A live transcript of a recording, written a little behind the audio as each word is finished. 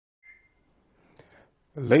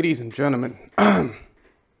Ladies and gentlemen, and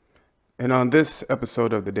on this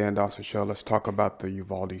episode of the Dan Dawson Show, let's talk about the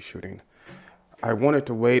Uvlade shooting. I wanted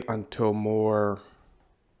to wait until more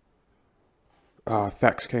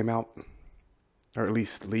facts came out, or at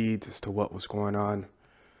least leads as to what was going on.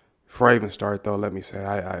 Before I even start, though, let me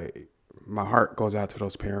say my heart goes out to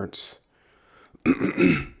those parents.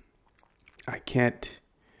 I can't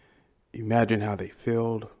imagine how they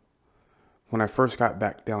felt when I first got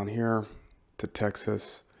back down here to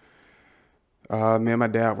Texas. Me and my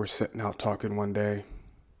dad were sitting out talking one day.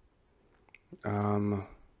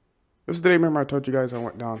 This is the day, remember I told you guys I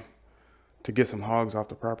went down to get some hogs off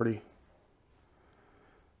the property.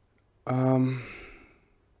 And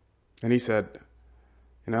he said,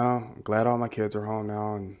 I'm glad all my kids are home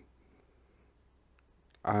now,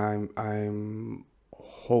 and I'm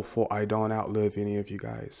hopeful I don't outlive any of you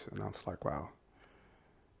guys. And I was like, wow.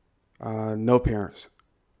 No parents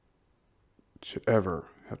should ever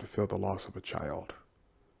have to feel the loss of a child.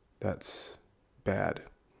 That's bad.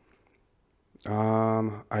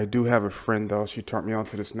 I do have a friend, though. She turned me on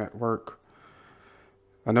to this network.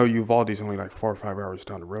 I know Uvlade's only like 4 or 5 hours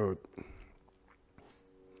down the road.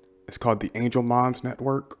 It's called the Angel Moms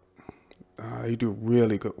Network. They do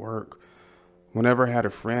really good work. Whenever I had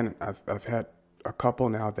a friend, I've had a couple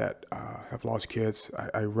now that have lost kids.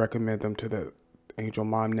 I recommend them to the Angel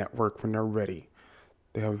Mom Network when they're ready.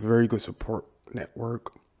 They have a very good support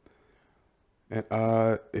network. And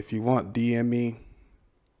if you want, DM me,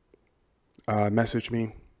 message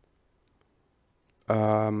me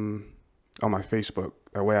on my Facebook.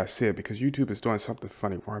 That way I see it, because YouTube is doing something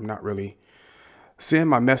funny where I'm not really seeing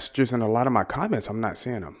my messages, and a lot of my comments, I'm not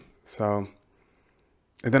seeing them. So,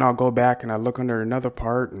 and then I'll go back and I look under another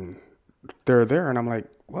part and they're there, and I'm like,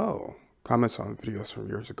 whoa, comments on videos from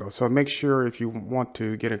years ago. So make sure, if you want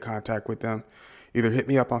to get in contact with them, either hit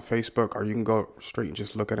me up on Facebook, or you can go straight and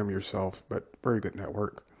just look at them yourself. But very good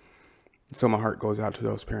network. So my heart goes out to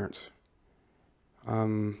those parents.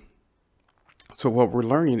 So what we're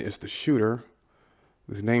learning is the shooter,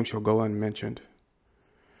 whose name shall go unmentioned,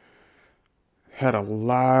 had a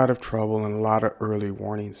lot of trouble and a lot of early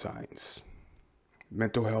warning signs.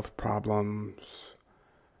 Mental health problems.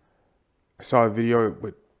 I saw a video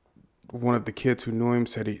with one of the kids who knew him,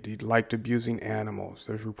 said he liked abusing animals.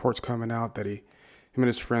 There's reports coming out that him and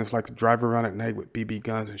his friends like to drive around at night with BB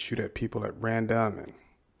guns and shoot at people at random. And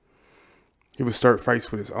he would start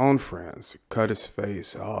fights with his own friends, cut his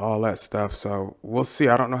face, all that stuff. So we'll see.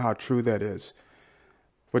 I don't know how true that is.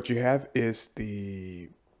 What you have is the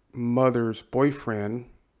mother's boyfriend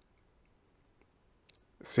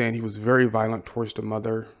saying he was very violent towards the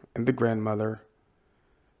mother and the grandmother.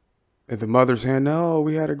 And the mother saying, no,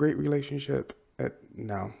 we had a great relationship.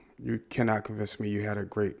 No, you cannot convince me you had a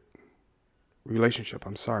great relationship.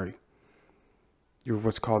 I'm sorry. You're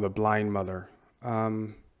what's called a blind mother.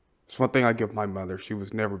 It's one thing I give my mother. She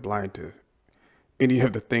was never blind to any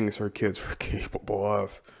of the things her kids were capable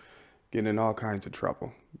of. Getting in all kinds of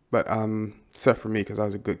trouble. But except for me, because I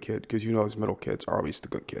was a good kid. Because as middle kids are always the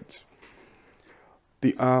good kids.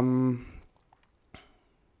 But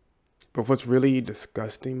what's really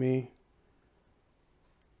disgusting me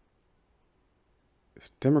is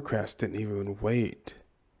Democrats didn't even wait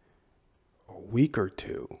a week or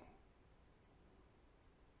two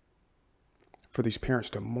for these parents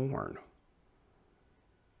to mourn.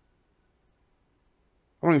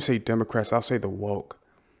 I don't even say Democrats, I'll say the woke.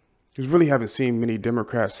 Because really haven't seen many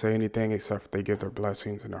Democrats say anything except they give their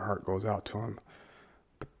blessings and their heart goes out to them.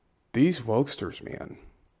 But these wokesters, man,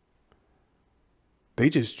 they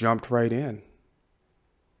just jumped right in.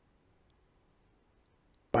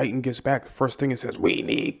 Biden gets back. The first thing it says, we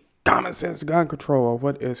need common sense gun control.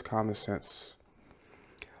 What is common sense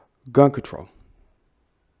gun control?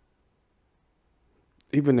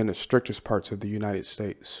 Even in the strictest parts of the United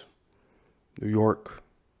States, New York,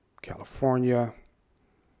 California.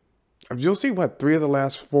 You'll see 3 of the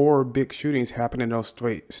last 4 big shootings happened in those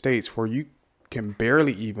states where you can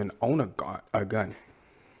barely even own a gun.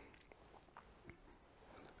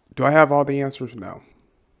 Do I have all the answers? No.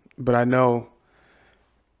 But I know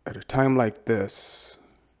at a time like this,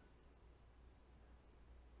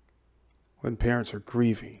 when parents are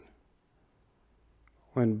grieving,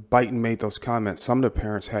 when Biden made those comments, some of the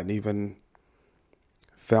parents hadn't even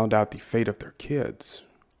found out the fate of their kids.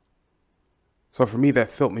 So for me, that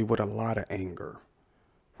filled me with a lot of anger,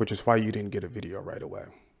 which is why you didn't get a video right away.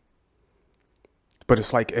 But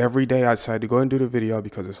it's like every day I decided to go and do the video,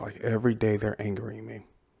 because it's like every day they're angering me.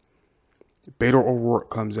 Beto O'Rouke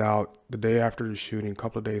comes out the day after the shooting, a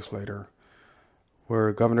couple of days later,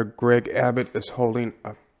 where Governor Greg Abbott is holding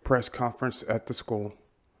a press conference at the school.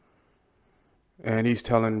 And he's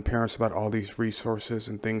telling parents about all these resources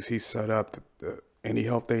and things he's set up, any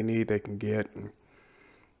help they need, they can get. And,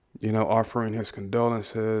 you know, offering his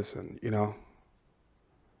condolences and, you know,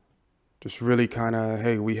 just really kind of,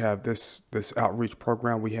 hey, we have this outreach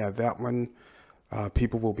program. We have that one.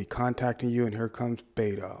 People will be contacting you. And here comes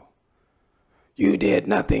Beto. You did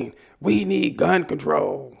nothing. We need gun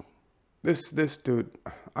control. This dude,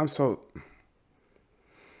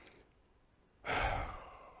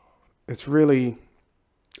 it's really,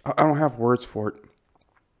 I don't have words for it.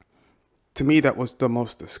 To me, that was the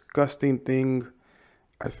most disgusting thing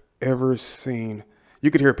I've ever seen.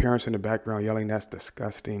 You could hear parents in the background yelling, that's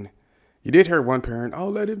disgusting. You did hear one parent, oh,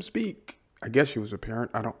 let him speak. I guess she was a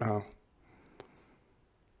parent. I don't know.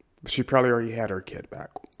 But she probably already had her kid back.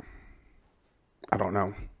 I don't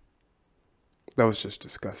know. That was just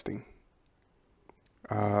disgusting.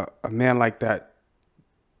 A man like that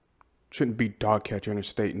shouldn't be dog catcher in a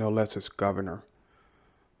state, no less as governor.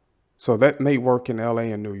 So that may work in LA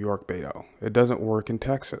and New York, Beto. It doesn't work in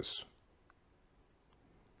Texas.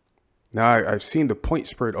 Now, I've seen the point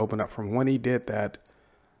spread open up from when he did that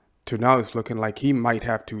to now it's looking like he might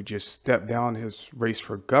have to just step down his race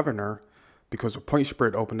for governor because the point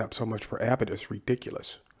spread opened up so much for Abbott. It's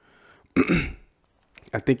ridiculous.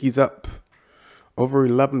 I think he's up over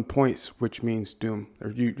 11 points, which means doom.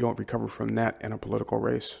 Or you don't recover from that in a political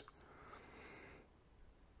race.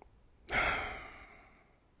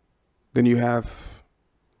 Then you have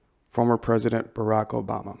former President Barack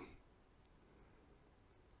Obama,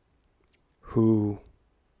 who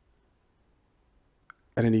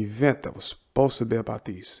at an event that was supposed to be about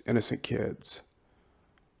these innocent kids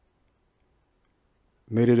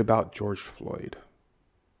made it about George Floyd.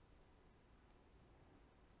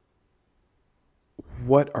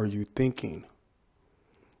 What are you thinking?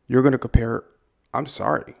 You're going to compare, I'm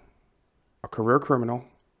sorry, a career criminal,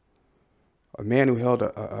 a man who held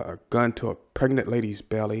a gun to a pregnant lady's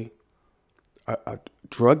belly, a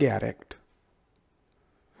drug addict,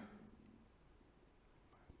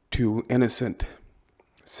 to innocent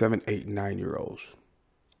 7, 8, 9-year-olds.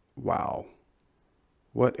 Wow.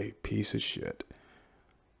 What a piece of shit.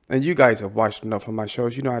 And you guys have watched enough of my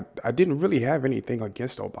shows. You know, I didn't really have anything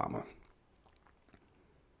against Obama.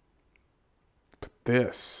 But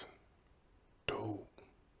this, dude,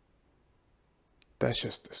 that's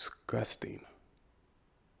just disgusting.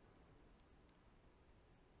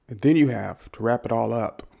 And then you have, to wrap it all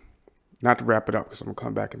up, not to wrap it up because I'm going to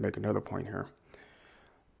come back and make another point here.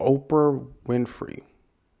 Oprah Winfrey.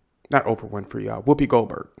 Not Oprah Winfrey, Whoopi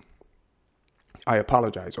Goldberg. I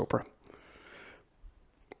apologize, Oprah.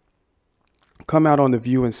 Come out on The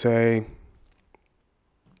View and say,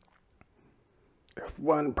 if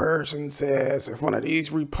one person says, if one of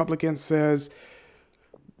these Republicans says,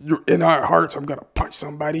 you're in our hearts, I'm going to punch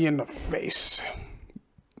somebody in the face.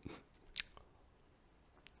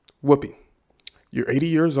 Whoopi, you're 80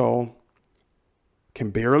 years old,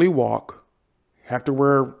 can barely walk, have to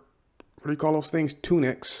wear, what do you call those things?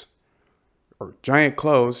 Tunics or giant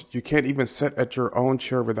clothes. You can't even sit at your own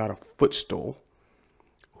chair without a footstool.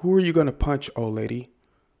 Who are you going to punch, old lady?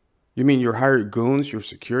 You mean your hired goons, your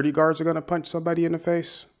security guards are going to punch somebody in the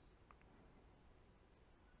face?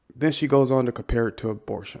 Then she goes on to compare it to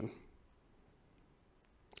abortion.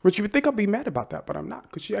 Which you would think I'd be mad about that, but I'm not,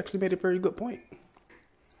 because she actually made a very good point.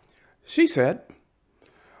 She said,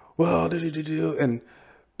 well,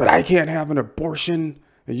 but I can't have an abortion,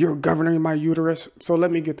 and you're governing my uterus. So let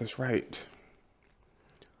me get this right.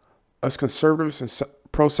 Us conservatives and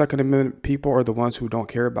pro-Second Amendment people are the ones who don't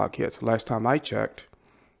care about kids. Last time I checked,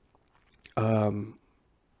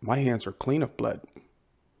 my hands are clean of blood.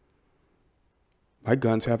 My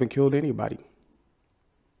guns haven't killed anybody.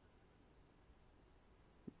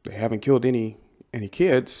 They haven't killed any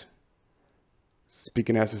kids.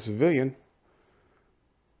 Speaking as a civilian,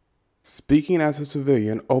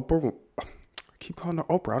 Oprah, I keep calling her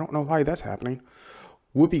Oprah. I don't know why that's happening.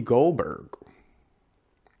 Whoopi Goldberg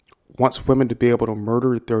wants women to be able to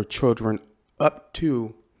murder their children up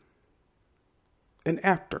to and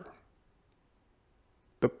after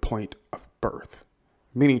the point of birth.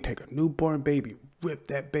 Meaning take a newborn baby, rip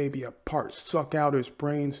that baby apart, suck out his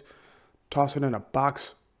brains, toss it in a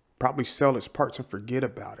box, probably sell its parts and forget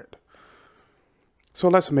about it. So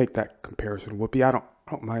let's make that comparison, Whoopi. I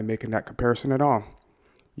don't mind making that comparison at all.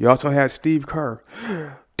 You also had Steve Kerr.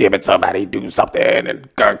 Damn it, somebody do something, and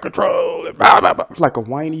gun control, and blah, blah, blah. Like a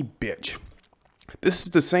whiny bitch. This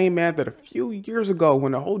is the same man that a few years ago,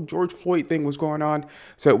 when the whole George Floyd thing was going on,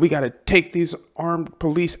 said we got to take these armed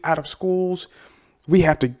police out of schools. We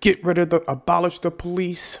have to get rid of abolish the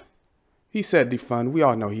police. He said defund. We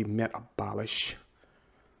all know he meant abolish.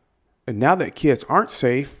 And now that kids aren't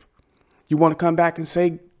safe, you want to come back and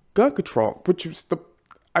say gun control, which is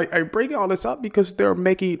I bring all this up because they're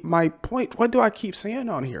making my point. What do I keep saying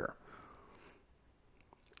on here?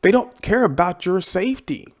 They don't care about your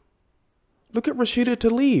safety. Look at Rashida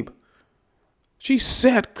Tlaib. She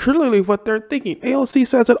said clearly what they're thinking. AOC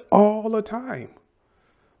says it all the time.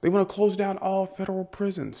 They want to close down all federal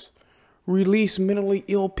prisons, release mentally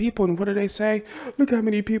ill people. And what do they say? Look how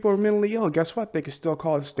many people are mentally ill. Guess what? They can still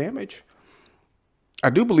cause damage. I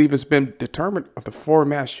do believe it's been determined of the 4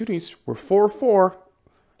 mass shootings where 4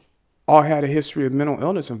 all had a history of mental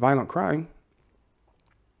illness and violent crime.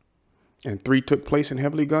 And 3 took place in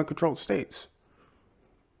heavily gun-controlled states.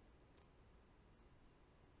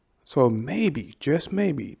 So maybe, just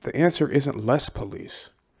maybe, the answer isn't less police.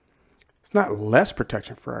 It's not less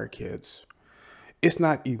protection for our kids. It's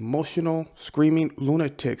not emotional, screaming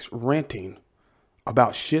lunatics ranting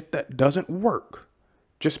about shit that doesn't work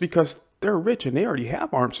just because they're rich and they already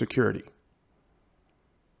have armed security.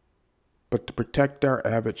 But to protect our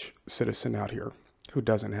average citizen out here who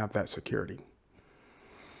doesn't have that security.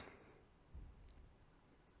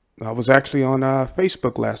 I was actually on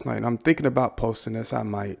Facebook last night, and I'm thinking about posting this. I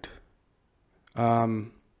might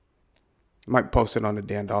post it on the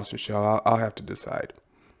Dan Dawson Show. I'll have to decide.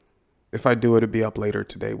 If I do, it'll be up later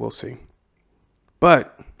today. We'll see.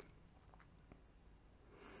 But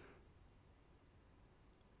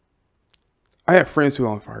I have friends who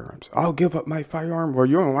own firearms. I'll give up my firearm. Well,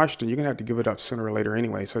 you're in Washington. You're going to have to give it up sooner or later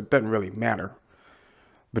anyway, so it doesn't really matter.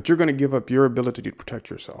 But you're going to give up your ability to protect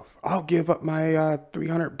yourself. I'll give up my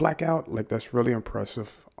 300 blackout. Like, that's really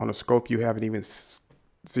impressive. On a scope you haven't even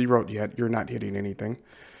zeroed yet. You're not hitting anything.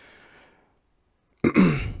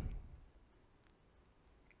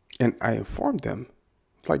 And I informed them,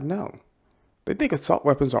 like, no. They think assault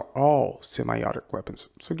weapons are all semi-automatic weapons.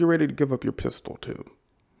 So get ready to give up your pistol, too.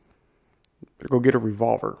 Go get a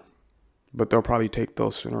revolver. But they'll probably take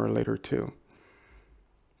those sooner or later, too.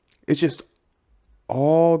 It's just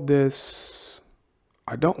all this,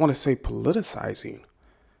 I don't want to say politicizing,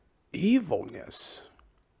 evilness.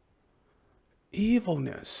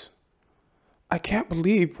 Evilness. I can't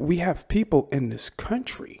believe we have people in this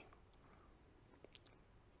country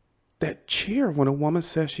that cheer when a woman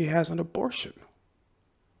says she has an abortion.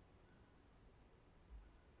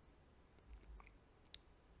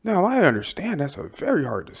 Now, I understand that's a very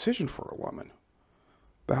hard decision for a woman.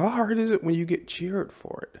 But how hard is it when you get cheered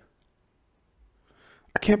for it?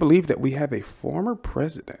 I can't believe that we have a former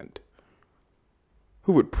president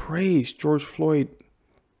who would praise George Floyd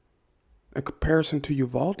in comparison to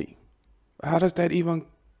Uvlade. How does that even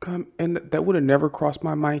come? And that would have never crossed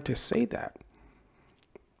my mind to say that.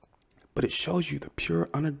 But it shows you the pure,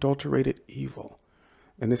 unadulterated evil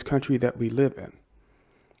in this country that we live in.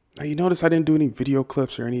 Now, you notice I didn't do any video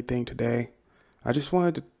clips or anything today. I just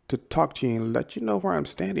wanted to talk to you and let you know where I'm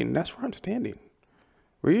standing. And that's where I'm standing.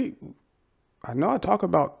 I know I talk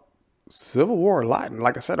about civil war a lot. And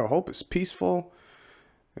like I said, I hope it's peaceful.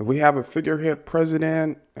 If we have a figurehead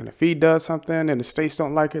president, and if he does something and the states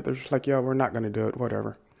don't like it, they're just like, yeah, we're not going to do it,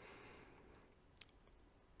 whatever.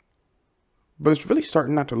 But it's really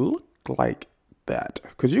starting not to look like that,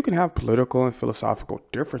 because you can have political and philosophical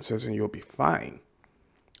differences and you'll be fine.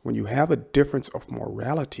 When you have a difference of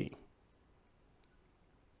morality,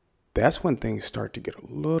 that's when things start to get a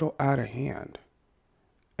little out of hand.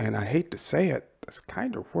 And I hate to say it, that's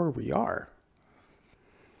kind of where we are.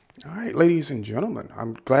 All right, ladies and gentlemen,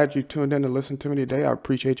 I'm glad you tuned in to listen to me today. I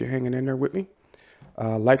appreciate you hanging in there with me.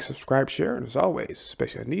 Like, subscribe, share, and as always,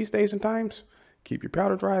 especially in these days and times, keep your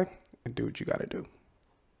powder dry and do what you got to do.